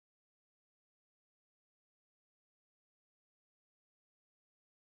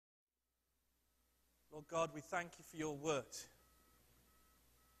Lord God, we thank you for your word.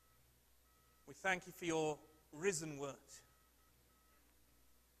 We thank you for your risen word.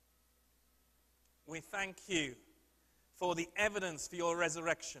 We thank you for the evidence for your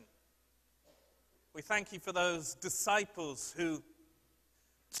resurrection. We thank you for those disciples who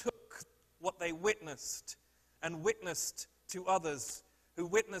took what they witnessed and witnessed to others, who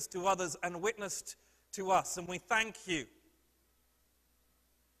witnessed to others and witnessed to us. And we thank you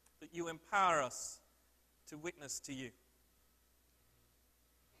that you empower us to witness to you.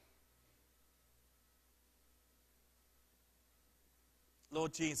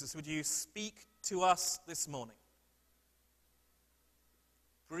 Lord Jesus, would you speak to us this morning?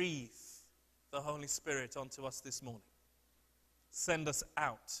 Breathe the Holy Spirit onto us this morning. Send us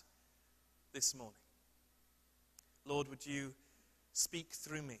out this morning. Lord, would you speak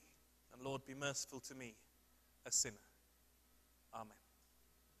through me? And Lord, be merciful to me, a sinner. Amen.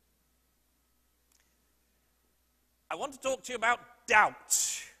 I want to talk to you about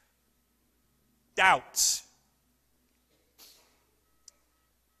doubt. Doubt.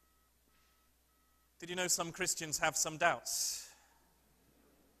 Did you know some Christians have some doubts?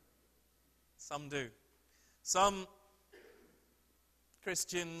 Some do. Some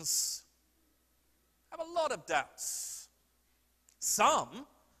Christians have a lot of doubts. Some,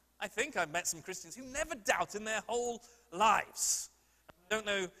 I think I've met some Christians who never doubt in their whole lives. I don't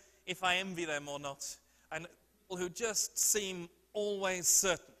know if I envy them or not. And people who just seem always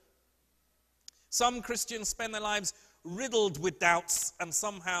certain. Some Christians spend their lives riddled with doubts and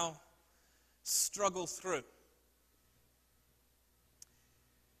somehow struggle through.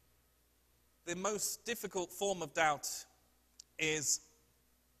 The most difficult form of doubt is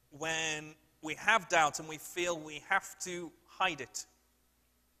when we have doubt and we feel we have to hide it.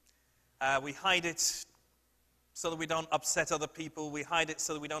 We hide it so that we don't upset other people. We hide it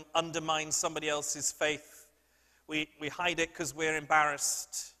so that we don't undermine somebody else's faith. We hide it because we're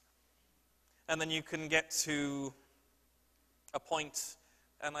embarrassed. And then you can get to a point,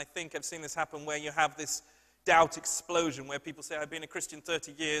 and I think I've seen this happen, where you have this doubt explosion, where people say, I've been a Christian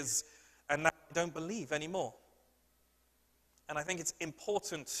 30 years, and now I don't believe anymore. And I think it's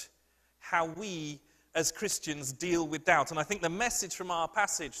important how we, as Christians, deal with doubt. And I think the message from our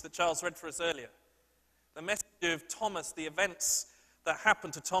passage that Charles read for us earlier, the message of Thomas, the events that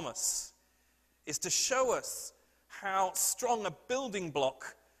happened to Thomas, is to show us how strong a building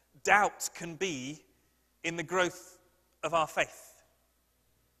block doubt can be in the growth of our faith.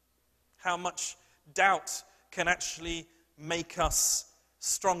 How much doubt can actually make us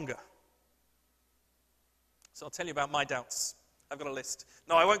stronger. So I'll tell you about my doubts. I've got a list.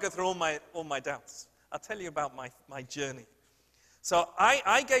 No, I won't go through all my doubts. I'll tell you about my journey. So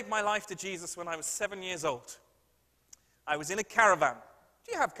I gave my life to Jesus when I was 7 years old. I was in a caravan.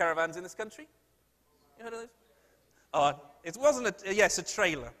 Do you have caravans in this country? You heard of those? Oh, it wasn't a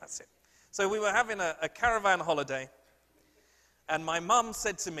trailer. That's it. So we were having a caravan holiday. And my mum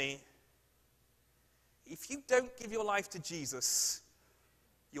said to me, if you don't give your life to Jesus,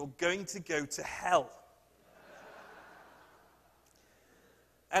 you're going to go to hell.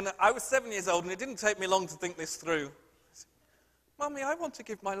 And I was 7 years old, and it didn't take me long to think this through. I said, Mummy, I want to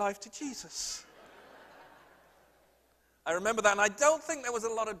give my life to Jesus. I remember that, and I don't think there was a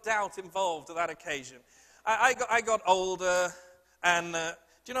lot of doubt involved at that occasion. I got older, and do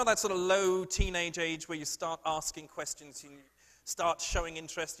you know that sort of low teenage age where you start asking questions, you start showing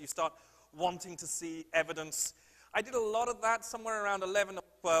interest, you start wanting to see evidence? I did a lot of that somewhere around 11 or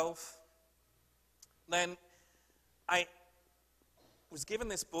 12. Then I was given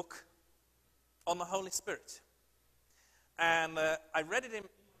this book on the Holy Spirit. And I read it in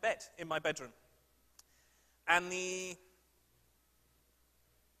bed, in my bedroom. And the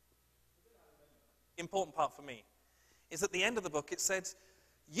important part for me is at the end of the book it said,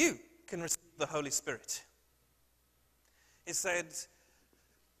 you can receive the Holy Spirit. It said,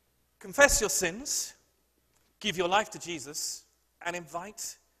 confess your sins, give your life to Jesus, and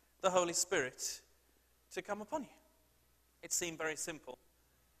invite the Holy Spirit to come upon you. It seemed very simple.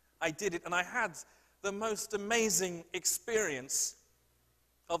 I did it, and I had the most amazing experience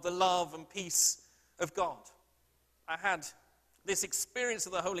of the love and peace of God. I had this experience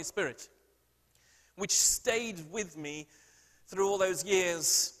of the Holy Spirit, which stayed with me through all those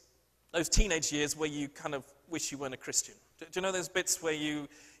years, those teenage years where you kind of wish you weren't a Christian. Do you know those bits where you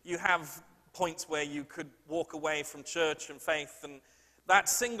have points where you could walk away from church and faith, and that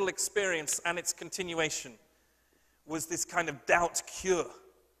single experience and its continuation was this kind of doubt cure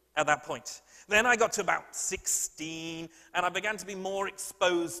at that point. Then I got to about 16, and I began to be more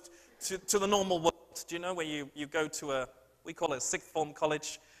exposed to the normal world. Do you know where you go to we call it a sixth form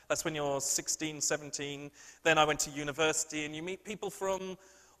college? That's when you're 16, 17. Then I went to university, and you meet people from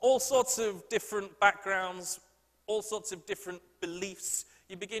all sorts of different backgrounds, all sorts of different beliefs.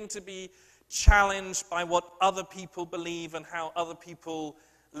 You begin to be challenged by what other people believe and how other people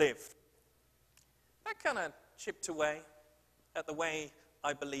live. That kind of chipped away at the way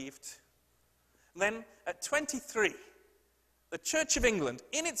I believed. Then, at 23, the Church of England,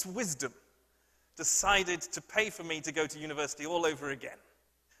 in its wisdom, decided to pay for me to go to university all over again.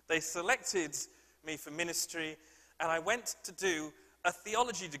 They selected me for ministry, and I went to do a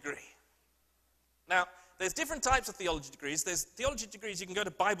theology degree. Now, there's different types of theology degrees. There's theology degrees you can go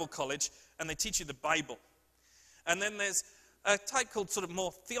to Bible college, and they teach you the Bible. And then there's a type called sort of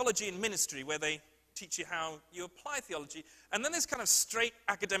more theology in ministry, where they teach you how you apply theology. And then there's kind of straight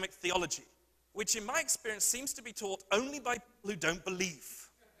academic theology, which in my experience seems to be taught only by people who don't believe.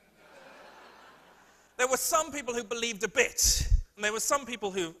 There were some people who believed a bit, and there were some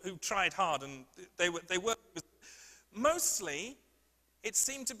people who tried hard, and they were. Mostly, it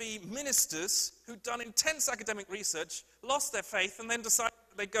seemed to be ministers who'd done intense academic research, lost their faith, and then decided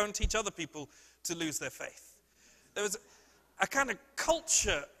they'd go and teach other people to lose their faith. There was a kind of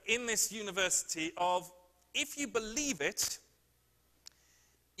culture in this university of, if you believe it,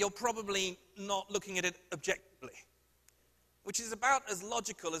 you're probably not looking at it objectively, which is about as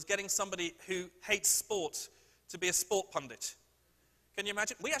logical as getting somebody who hates sport to be a sport pundit. Can you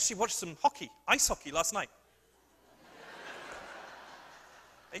imagine? We actually watched some ice hockey last night.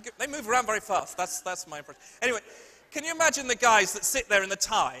 They move around very fast. That's my impression. Anyway, can you imagine the guys that sit there in the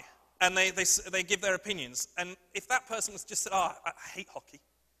tie and they give their opinions? And if that person was just said, I hate hockey.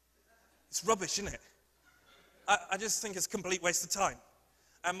 It's rubbish, isn't it? I just think it's a complete waste of time.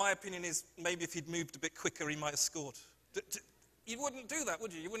 And my opinion is maybe if he'd moved a bit quicker, he might have scored. You wouldn't do that,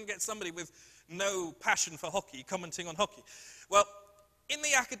 would you? You wouldn't get somebody with no passion for hockey commenting on hockey. Well, in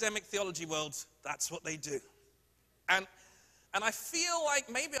the academic theology world, that's what they do. And I feel like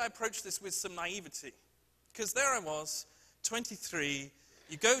maybe I approached this with some naivety. Because there I was, 23,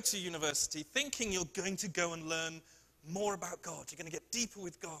 you go to university thinking you're going to go and learn more about God. You're going to get deeper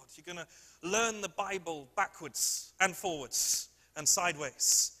with God. You're going to learn the Bible backwards and forwards and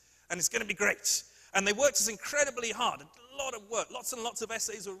sideways. And it's going to be great. And they worked us incredibly hard. A lot of work. Lots and lots of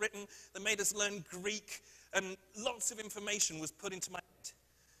essays were written that made us learn Greek. And lots of information was put into my head.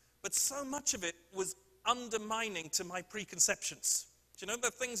 But so much of it was undermining to my preconceptions. Do you know the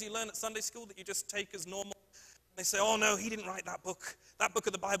things you learn at Sunday school that you just take as normal? They say, oh no, he didn't write that book. That book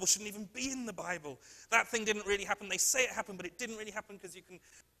of the Bible shouldn't even be in the Bible. That thing didn't really happen. They say it happened, but it didn't really happen because you can...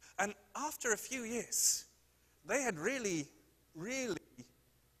 And after a few years, they had really, really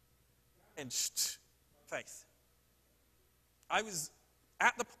damaged faith. I was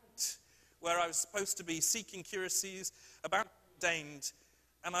at the point where I was supposed to be seeking curacies, about to be ordained,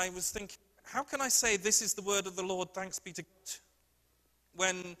 and I was thinking, how can I say this is the word of the Lord, thanks be to God,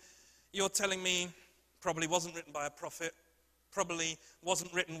 when you're telling me probably wasn't written by a prophet, probably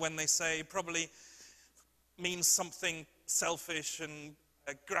wasn't written when they say, probably means something selfish and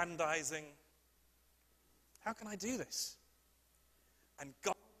aggrandizing. How can I do this? And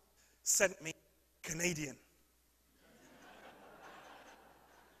God sent me Canadian.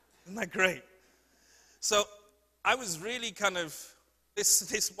 Isn't that great? So I was really kind of,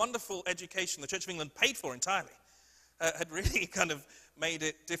 this wonderful education the Church of England paid for entirely had really kind of made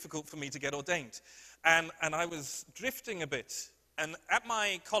it difficult for me to get ordained. And I was drifting a bit. And at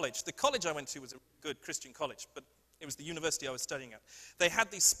my college, the college I went to was a good Christian college, but it was the university I was studying at. They had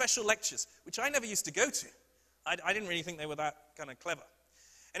these special lectures, which I never used to go to. I didn't really think they were that kind of clever.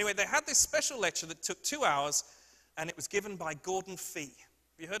 Anyway, they had this special lecture that took 2 hours, and it was given by Gordon Fee.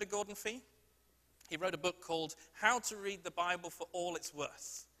 Have you heard of Gordon Fee? He wrote a book called How to Read the Bible for All It's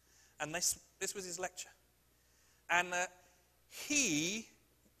Worth. And this was his lecture. And he,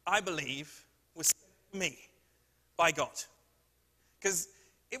 I believe, was sent to me by God. Because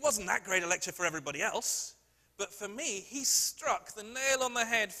it wasn't that great a lecture for everybody else, but for me, he struck the nail on the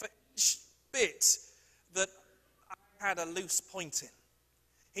head for each bit that I had a loose point in.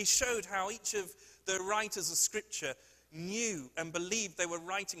 He showed how each of the writers of Scripture knew and believed they were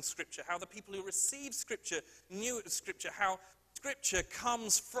writing Scripture, how the people who received Scripture knew it was Scripture, how Scripture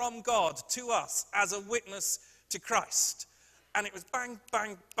comes from God to us as a witness to Christ. And it was bang,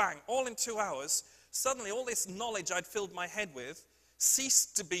 bang, bang, all in 2 hours. Suddenly, all this knowledge I'd filled my head with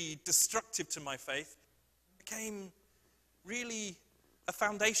ceased to be destructive to my faith, became really a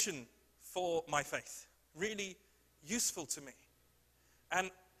foundation for my faith, really useful to me. And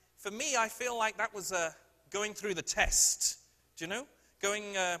for me, I feel like that was going through the test, do you know?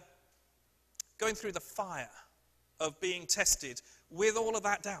 Going through the fire of being tested with all of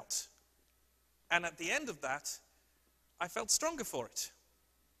that doubt. And at the end of that, I felt stronger for it.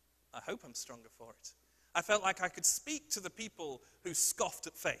 I hope I'm stronger for it. I felt like I could speak to the people who scoffed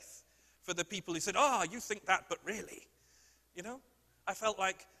at faith, for the people who said, you think that, but really. I felt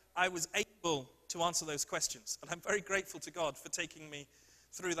like I was able to answer those questions. And I'm very grateful to God for taking me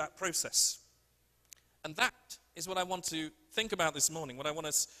through that process. And that is what I want to think about this morning, what I want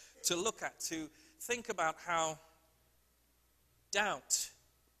us to look at, to think about how doubt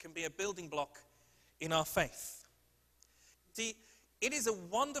can be a building block in our faith. See, it is a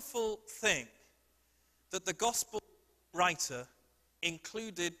wonderful thing that the gospel writer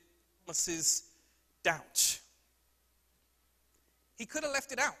included Thomas's doubt. He could have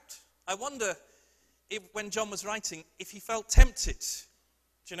left it out. I wonder if, when John was writing, if he felt tempted,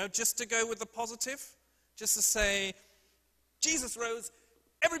 just to go with the positive, just to say, Jesus rose,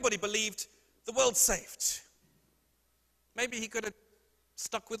 everybody believed, the world's saved. Maybe he could have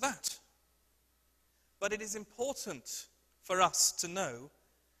stuck with that. But it is important for us to know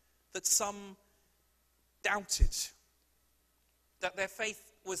that some doubted, that their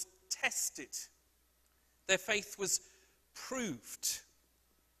faith was tested, their faith was proved,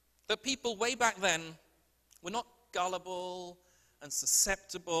 that people way back then were not gullible and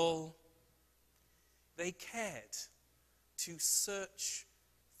susceptible. They cared to search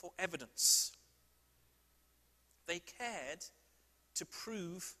for evidence. They cared to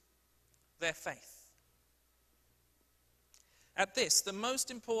prove their faith. At this, the most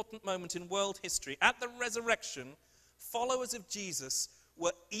important moment in world history, at the resurrection, followers of Jesus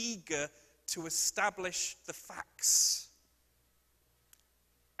were eager to establish the facts.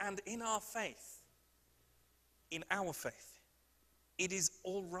 And in our faith, it is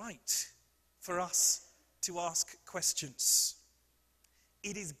all right for us to ask questions.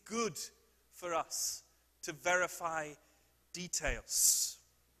 It is good for us to verify details.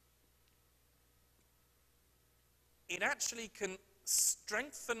 It actually can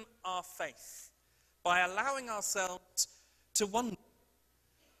strengthen our faith by allowing ourselves to wonder,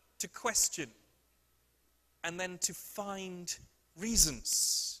 to question, and then to find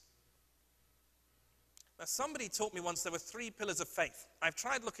reasons. Now, somebody taught me once there were 3 pillars of faith. I've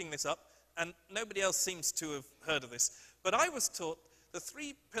tried looking this up, and nobody else seems to have heard of this. But I was taught the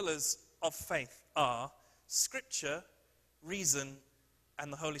 3 pillars of faith are Scripture, reason,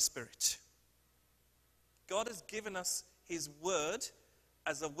 and the Holy Spirit. God has given us his word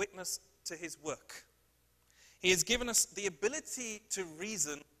as a witness to his work. He has given us the ability to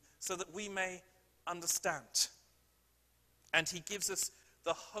reason so that we may understand. And he gives us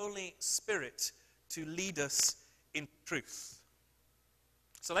the Holy Spirit to lead us in truth.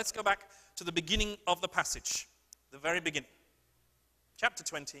 So let's go back to the beginning of the passage, the very beginning. Chapter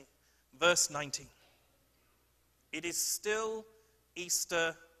 20, verse 19. It is still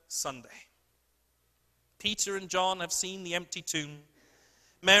Easter Sunday. Peter and John have seen the empty tomb.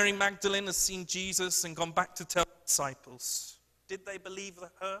 Mary Magdalene has seen Jesus and gone back to tell the disciples. Did they believe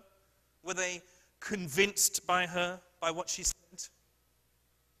her? Were they convinced by her, by what she said?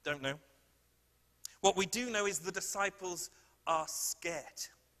 Don't know. What we do know is the disciples are scared.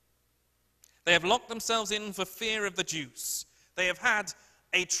 They have locked themselves in for fear of the Jews. They have had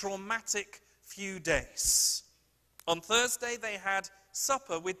a traumatic few days. On Thursday, they had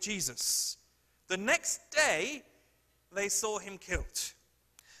supper with Jesus. The next day, they saw him killed.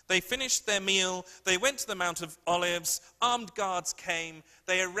 They finished their meal. They went to the Mount of Olives. Armed guards came.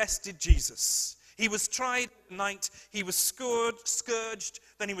 They arrested Jesus. He was tried at night. He was scourged.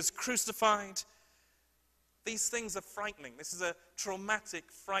 Then he was crucified. These things are frightening. This is a traumatic,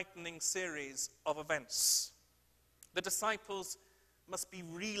 frightening series of events. The disciples must be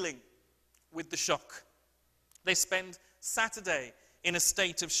reeling with the shock. They spend Saturday in a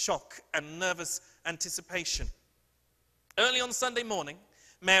state of shock and nervous anticipation. Early on Sunday morning,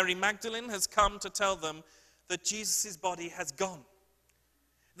 Mary Magdalene has come to tell them that Jesus' body has gone.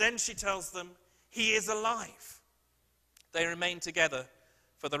 Then she tells them he is alive. They remain together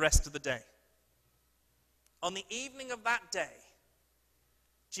for the rest of the day. On the evening of that day,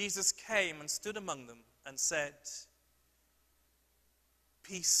 Jesus came and stood among them and said,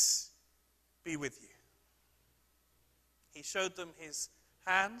 "Peace be with you." He showed them his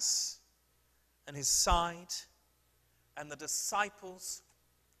hands and his side, and the disciples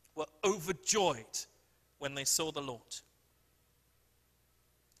were overjoyed when they saw the Lord.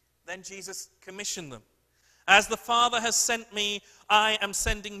 Then Jesus commissioned them. "As the Father has sent me, I am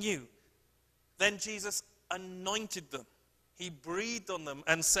sending you." Then Jesus anointed them. He breathed on them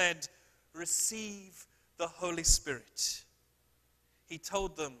and said, "Receive the Holy Spirit." He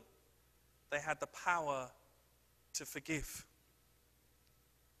told them they had the power to forgive.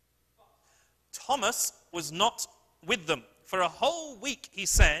 Thomas was not with them. For a whole week he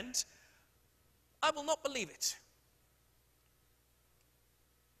said, I will not believe it.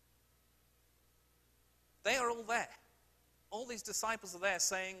 They are all there. All these disciples are there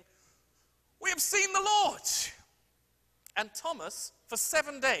saying, we have seen the Lord. And Thomas, for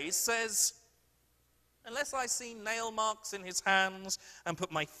 7 days, says, unless I see nail marks in his hands and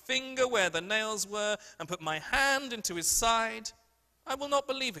put my finger where the nails were and put my hand into his side, I will not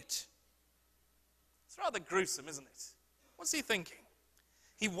believe it. It's rather gruesome, isn't it? What's he thinking?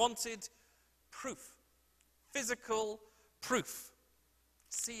 He wanted proof, physical proof.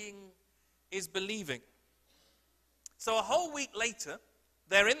 Seeing is believing. So a whole week later,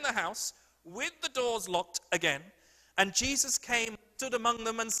 they're in the house with the doors locked again, and Jesus came, stood among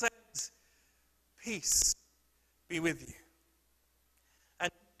them and said, peace be with you.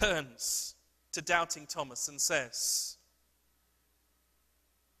 And he turns to doubting Thomas and says,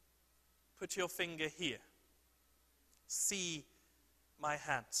 put your finger here. See my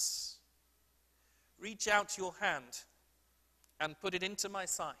hands. Reach out your hand and put it into my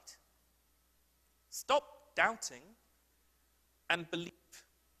side. Stop doubting and believe.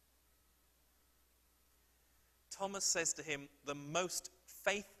 Thomas says to him the most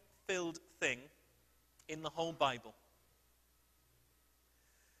faith-filled thing in the whole Bible.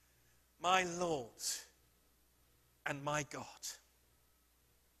 My Lord and my God.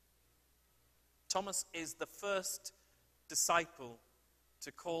 Thomas is the first disciple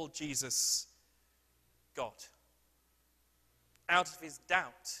to call Jesus God. Out of his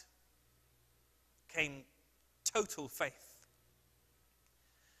doubt came total faith.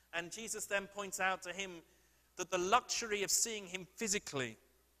 And Jesus then points out to him that the luxury of seeing him physically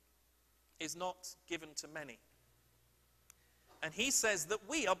is not given to many. And he says that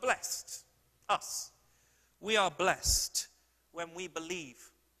we are blessed, us. We are blessed when we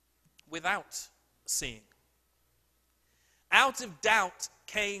believe without seeing. Out of doubt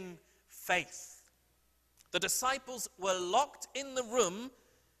came faith. The disciples were locked in the room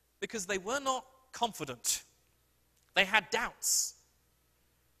because they were not confident. They had doubts.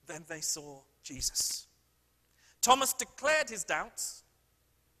 Then they saw Jesus. Thomas declared his doubts.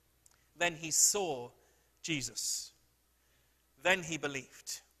 Then he saw Jesus. Then he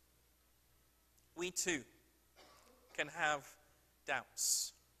believed. We too can have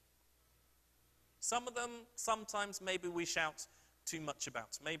doubts. Some of them, sometimes maybe we shout too much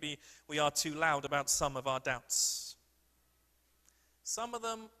about. Maybe we are too loud about some of our doubts. Some of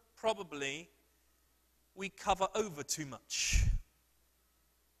them, probably, we cover over too much.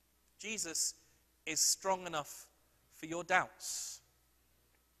 Jesus is strong enough for your doubts.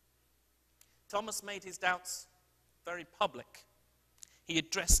 Thomas made his doubts very public. He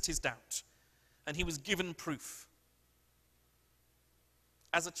addressed his doubt, and he was given proof.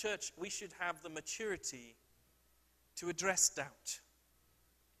 As a church, we should have the maturity to address doubt,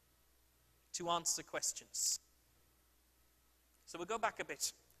 to answer questions. So we'll go back a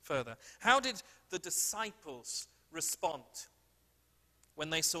bit further. How did the disciples respond when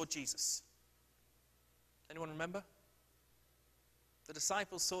they saw Jesus? Anyone remember? The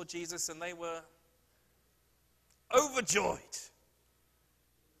disciples saw Jesus and they were overjoyed.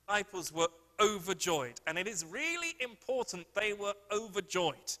 The disciples were overjoyed. And it is really important they were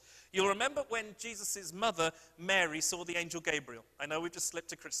overjoyed. You'll remember when Jesus' mother, Mary, saw the angel Gabriel. I know we've just slipped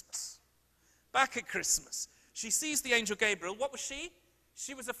to Christmas. Back at Christmas, she sees the angel Gabriel. What was she?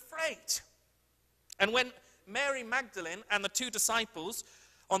 She was afraid. And when Mary Magdalene and the two disciples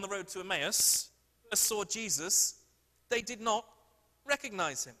on the road to Emmaus saw Jesus, they did not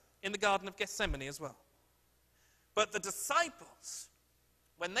recognize him in the Garden of Gethsemane as well. But the disciples,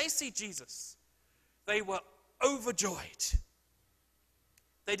 when they see Jesus, they were overjoyed.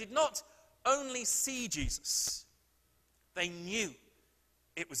 They did not only see Jesus, they knew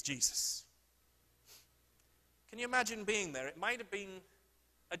it was Jesus. Can you imagine being there? It might have been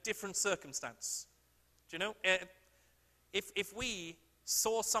a different circumstance. Do you know, if we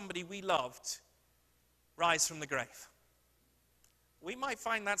saw somebody we loved rise from the grave, we might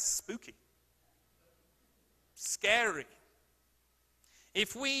find that spooky, scary.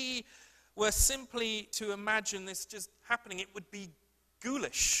 If we were simply to imagine this just happening, it would be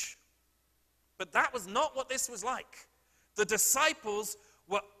ghoulish. But that was not what this was like. The disciples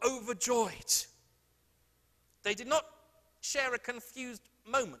were overjoyed. They did not share a confused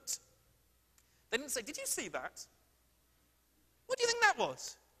moment. They didn't say, "Did you see that? What do you think that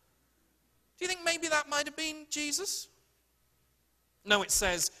was? Do you think maybe that might have been Jesus?" No, it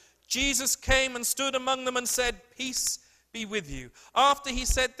says, Jesus came and stood among them and said, "Peace be with you." After he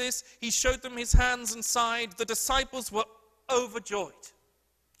said this, he showed them his hands and side. The disciples were overjoyed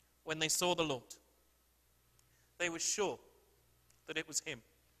when they saw the Lord. They were sure that it was him.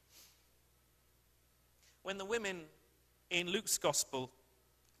 When the women in Luke's gospel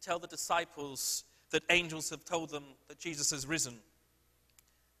tell the disciples that angels have told them that Jesus has risen,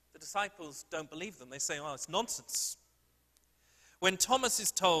 the disciples don't believe them. They say, "Oh, it's nonsense." When Thomas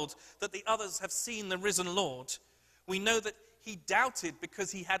is told that the others have seen the risen Lord, we know that he doubted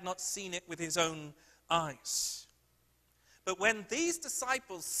because he had not seen it with his own eyes. But when these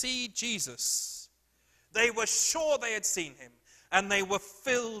disciples see Jesus, they were sure they had seen him, and they were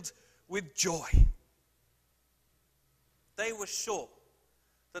filled with joy. They were sure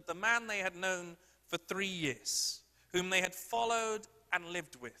that the man they had known for 3 years, whom they had followed and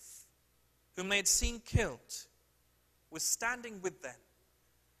lived with, whom they had seen killed, was standing with them,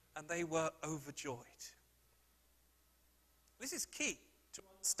 and they were overjoyed. This is key to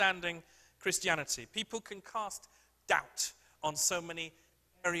understanding Christianity. People can cast doubt on so many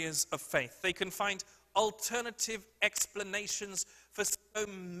areas of faith. They can find alternative explanations for so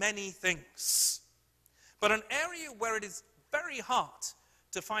many things. But an area where it is very hard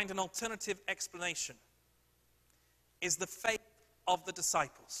to find an alternative explanation is the faith of the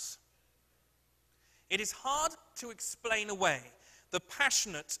disciples. It is hard to explain away the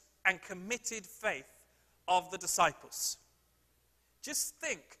passionate and committed faith of the disciples. Just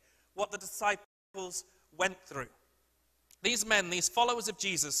think what the disciples went through. These men, these followers of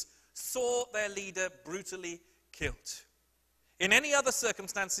Jesus, saw their leader brutally killed. In any other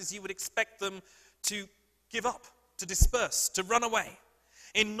circumstances, you would expect them to give up, to disperse, to run away.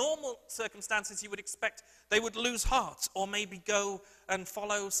 In normal circumstances, you would expect they would lose heart or maybe go and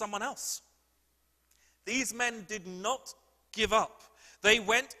follow someone else. These men did not give up. They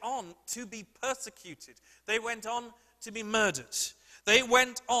went on to be persecuted. They went on to be murdered. They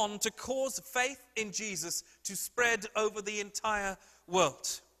went on to cause faith in Jesus to spread over the entire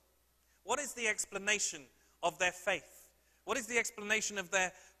world. What is the explanation of their faith? What is the explanation of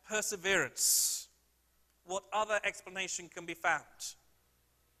their perseverance? What other explanation can be found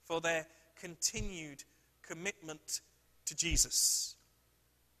for their continued commitment to Jesus?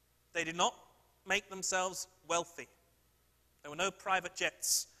 They did not make themselves wealthy. There were no private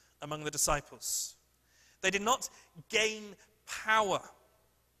jets among the disciples. They did not gain power.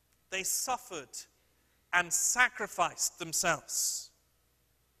 They suffered and sacrificed themselves.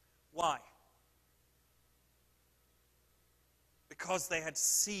 Why? Because they had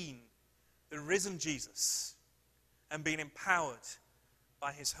seen the risen Jesus and been empowered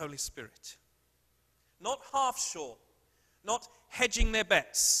by his Holy Spirit. Not half sure, not hedging their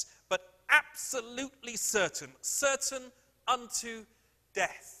bets, but absolutely certain unto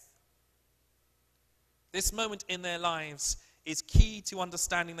death. This moment in their lives is key to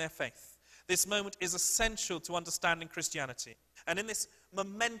understanding their faith. This moment is essential to understanding Christianity. And in this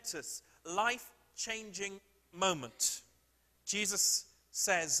momentous, life-changing moment, Jesus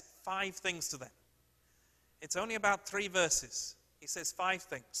says 5 things to them. It's only about 3 verses. He says 5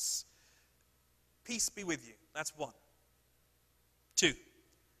 things. Peace be with you. That's 1. 2.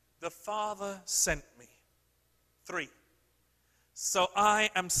 The Father sent me. 3. So I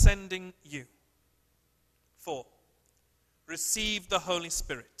am sending you. 4. Receive the Holy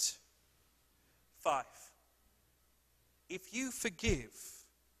Spirit. 5. If you forgive,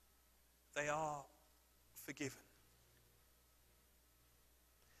 they are forgiven.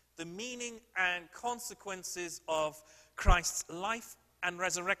 The meaning and consequences of Christ's life and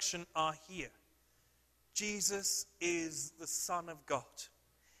resurrection are here. Jesus is the Son of God.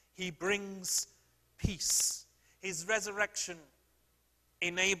 He brings peace. His resurrection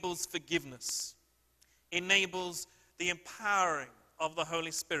enables forgiveness, enables the empowering of the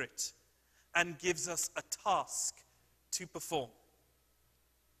Holy Spirit, and gives us a task to perform.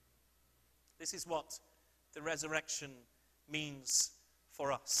 This is what the resurrection means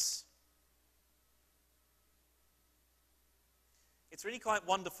for us. It's really quite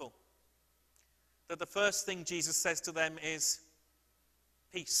wonderful that the first thing Jesus says to them is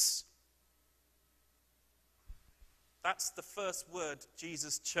peace. That's the first word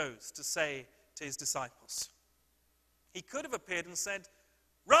Jesus chose to say to his disciples. He could have appeared and said,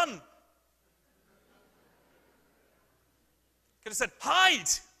 run. Could have said, hide.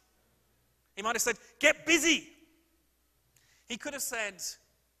 He might have said, get busy. He could have said,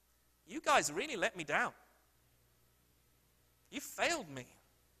 you guys really let me down. You failed me.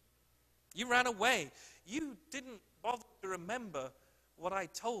 You ran away. You didn't bother to remember what I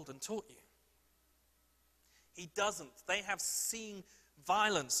told and taught you. He doesn't. They have seen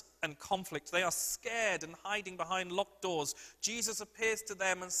violence and conflict. They are scared and hiding behind locked doors. Jesus appears to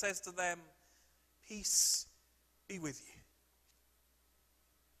them and says to them, "Peace be with you."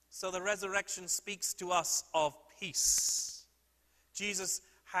 So the resurrection speaks to us of peace. Jesus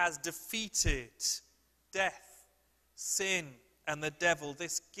has defeated death, sin, and the devil.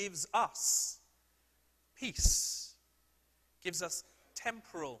 This gives us peace, gives us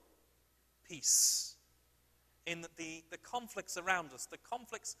temporal peace in the conflicts around us, the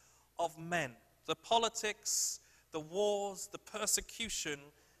conflicts of men, the politics, the wars, the persecution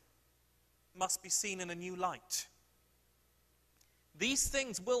must be seen in a new light. These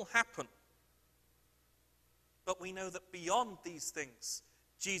things will happen, but we know that beyond these things,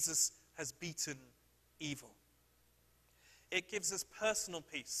 Jesus has beaten evil. It gives us personal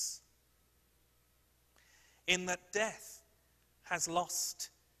peace in that death has lost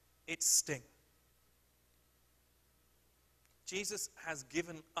its sting. Jesus has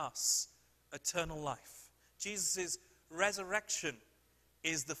given us eternal life. Jesus' resurrection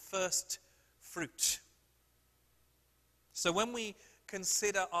is the first fruit. So when we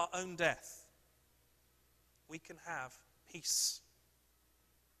consider our own death, we can have peace.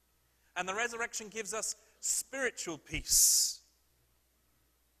 And the resurrection gives us spiritual peace.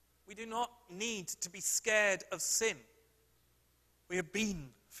 We do not need to be scared of sin. We have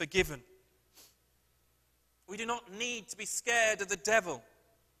been forgiven. We do not need to be scared of the devil.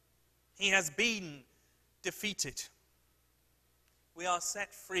 He has been defeated. We are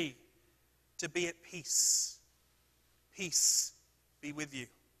set free to be at peace. Peace be with you.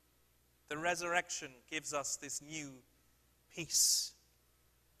 The resurrection gives us this new peace.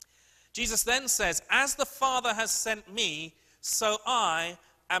 Jesus then says, "As the Father has sent me, so I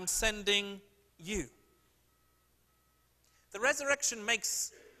am sending you." The resurrection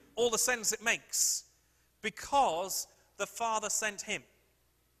makes all the sense it makes because the Father sent him.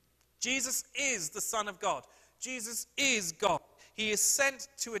 Jesus is the Son of God. Jesus is God. He is sent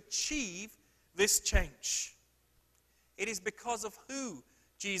to achieve this change. It is because of who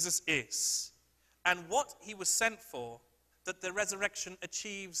Jesus is and what he was sent for that the resurrection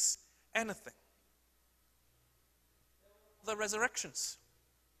achieves anything. The resurrections.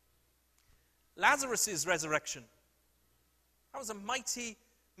 Lazarus' resurrection. That was a mighty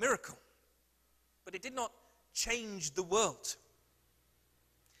miracle. But it did not change the world.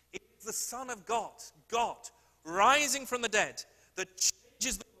 It is the Son of God, God, rising from the dead, that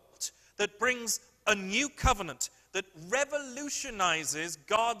changes the world, that brings a new covenant, that revolutionizes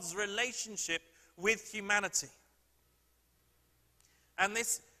God's relationship with humanity. And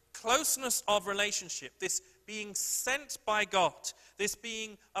this closeness of relationship, this being sent by God, this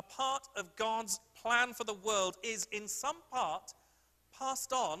being a part of God's plan for the world, is in some part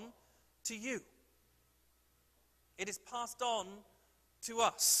passed on to you. It is passed on to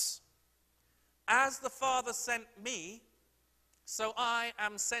us. As the Father sent me, so I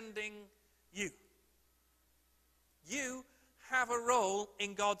am sending you. You have a role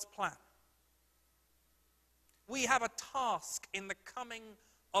in God's plan. We have a task in the coming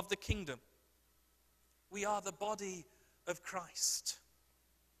of the kingdom. We are the body of Christ.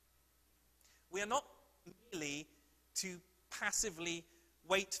 We are not merely to passively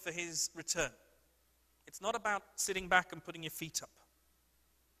wait for his return. It's not about sitting back and putting your feet up.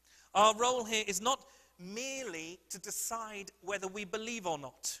 Our role here is not merely to decide whether we believe or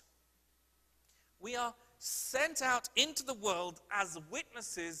not. We are sent out into the world as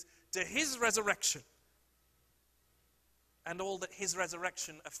witnesses to his resurrection and all that his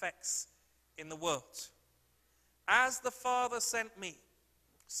resurrection affects in the world. As the Father sent me,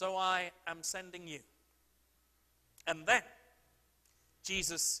 so I am sending you. And then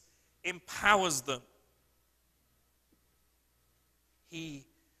Jesus empowers them. He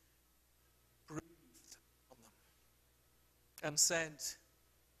breathed on them and said,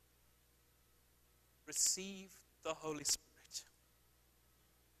 "Receive the Holy Spirit."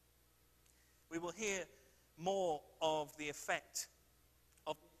 We will hear more of the effect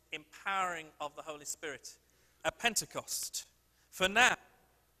of empowering of the Holy Spirit at Pentecost. For now,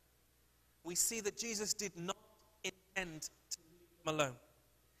 we see that Jesus did not intend to leave them alone.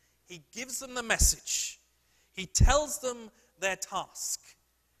 He gives them the message. He tells them their task.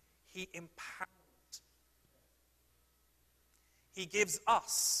 He empowers them. He gives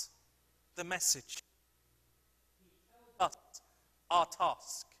us the message. He tells us our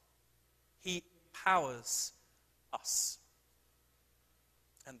task. He empowers us.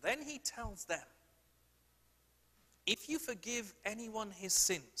 And then he tells them, if you forgive anyone his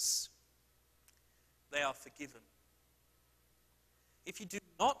sins, they are forgiven. If you do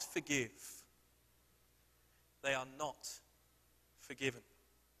not forgive, they are not forgiven.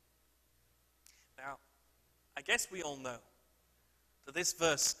 Now, I guess we all know that this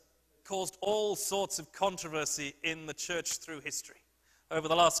verse caused all sorts of controversy in the church through history. Over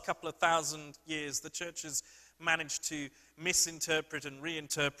the last couple of thousand years, the church has managed to misinterpret and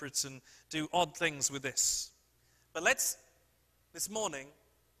reinterpret and do odd things with this. But let's, this morning,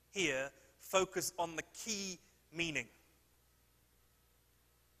 here, focus on the key meaning.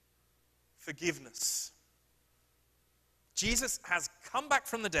 Forgiveness. Jesus has come back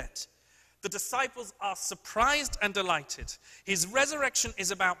from the dead. The disciples are surprised and delighted. His resurrection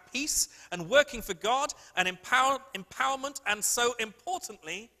is about peace and working for God and empowerment, and so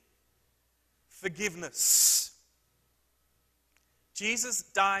importantly, forgiveness. Jesus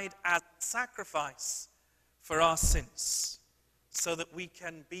died as a sacrifice for our sins so that we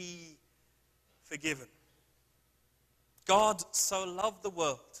can be forgiven. God so loved the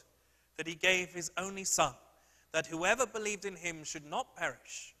world that he gave his only Son, that whoever believed in him should not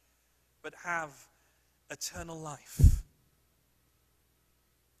perish, but have eternal life.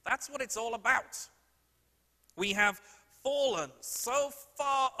 That's what it's all about. We have fallen so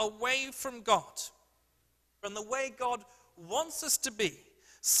far away from God, from the way God wants us to be,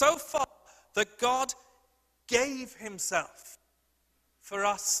 so far that God gave himself for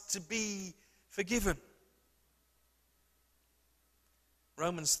us to be forgiven.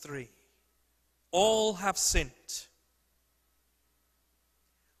 Romans 3. All have sinned.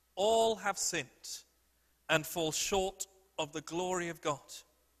 All have sinned and fall short of the glory of God,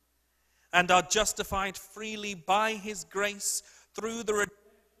 and are justified freely by his grace through the redemption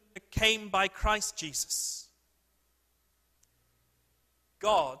that came by Christ Jesus.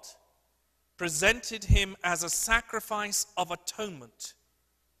 God presented him as a sacrifice of atonement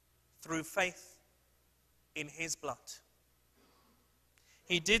through faith in his blood.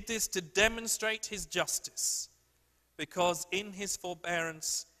 He did this to demonstrate his justice, because in his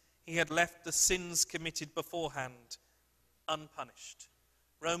forbearance he had left the sins committed beforehand unpunished.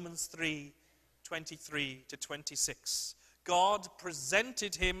 Romans 3:23-26. God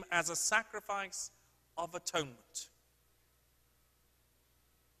presented him as a sacrifice of atonement.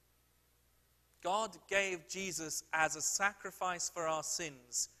 God gave Jesus as a sacrifice for our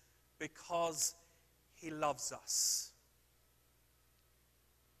sins because he loves us.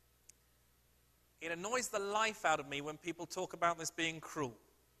 It annoys the life out of me when people talk about this being cruel.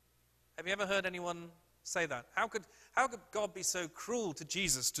 Have you ever heard anyone say that? How could God be so cruel to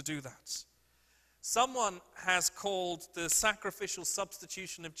Jesus to do that? Someone has called the sacrificial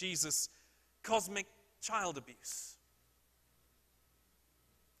substitution of Jesus cosmic child abuse.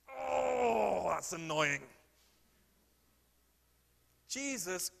 Oh, that's annoying.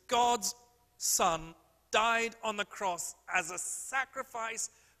 Jesus, God's Son, died on the cross as a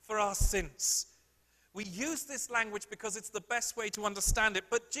sacrifice for our sins. We use this language because it's the best way to understand it,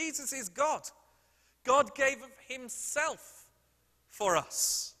 but Jesus is God. God gave of himself for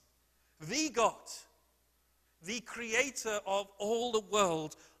us. The God, the creator of all the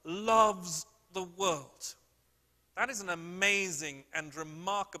world, loves the world. That is an amazing and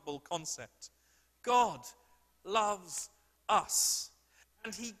remarkable concept. God loves us,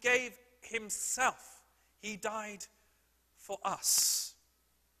 and he gave himself. He died for us,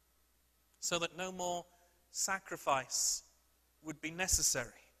 so that no more sacrifice would be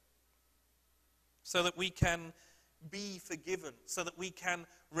necessary, so that we can be forgiven, so that we can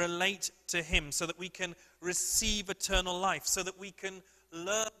relate to him, so that we can receive eternal life, so that we can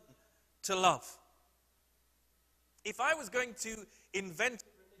learn to love. If I was going to invent a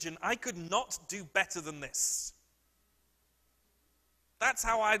religion, I could not do better than this. That's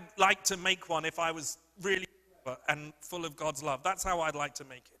how I'd like to make one if I was really clever and full of God's love. That's how I'd like to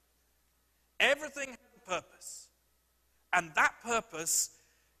make it. Everything has a purpose, and that purpose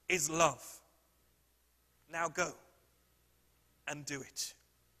is love. Now go and do it.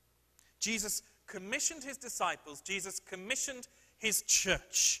 Jesus commissioned his disciples, Jesus commissioned his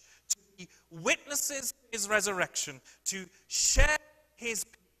church to be witnesses of his resurrection, to share his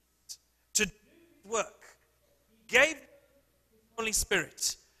peace, to do his work. He gave them the Holy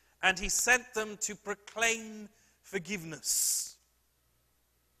Spirit, and he sent them to proclaim forgiveness.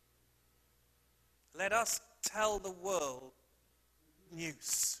 Let us tell the world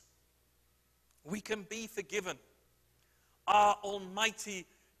news. We can be forgiven. Our Almighty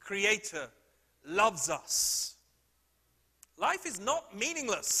Creator loves us. Life is not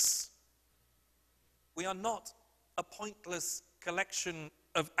meaningless. We are not a pointless collection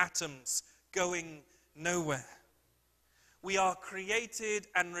of atoms going nowhere. We are created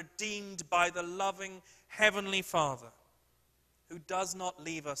and redeemed by the loving Heavenly Father, who does not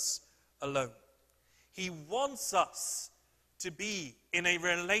leave us alone. He wants us to be in a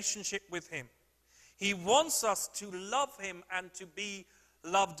relationship with him. He wants us to love him and to be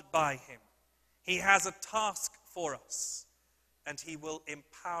loved by him. He has a task for us, and he will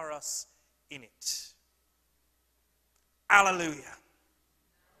empower us in it. Hallelujah.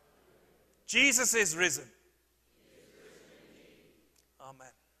 Jesus is risen.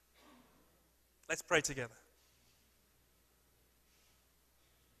 Amen. Let's pray together.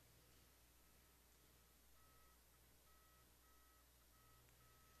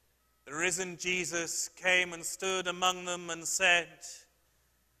 The risen Jesus came and stood among them and said,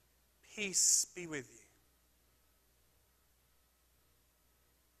 "Peace be with you."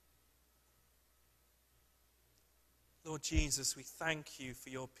 Lord Jesus, we thank you for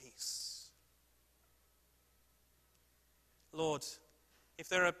your peace. Lord, if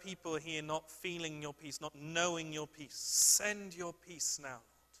there are people here not feeling your peace, not knowing your peace, send your peace now,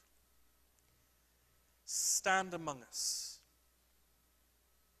 Lord. Stand among us.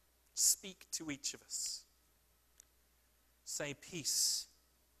 Speak to each of us. Say, "Peace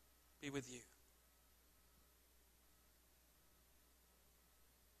be with you."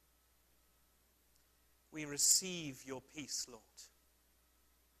 We receive your peace, Lord.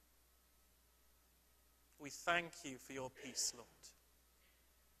 We thank you for your peace, Lord.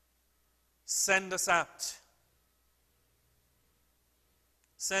 Send us out.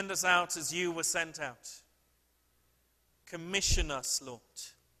 Send us out as you were sent out. Commission us, Lord.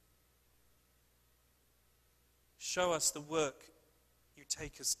 Show us the work you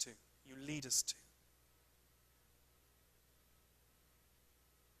take us to, you lead us to.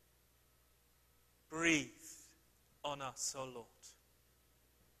 Breathe on us, O Lord.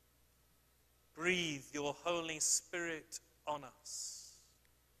 Breathe your Holy Spirit on us.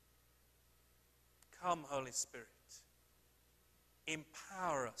 Come, Holy Spirit.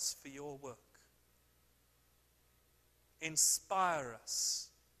 Empower us for your work. Inspire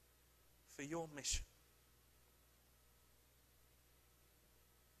us for your mission.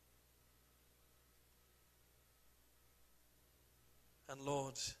 And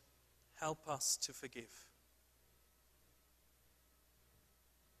Lord, help us to forgive.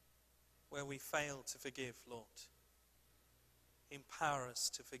 Where we fail to forgive, Lord, empower us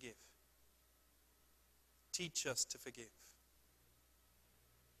to forgive. Teach us to forgive.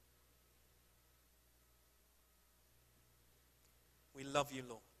 We love you,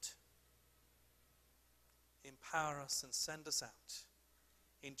 Lord. Empower us and send us out.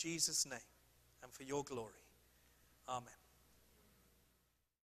 In Jesus' name and for your glory. Amen.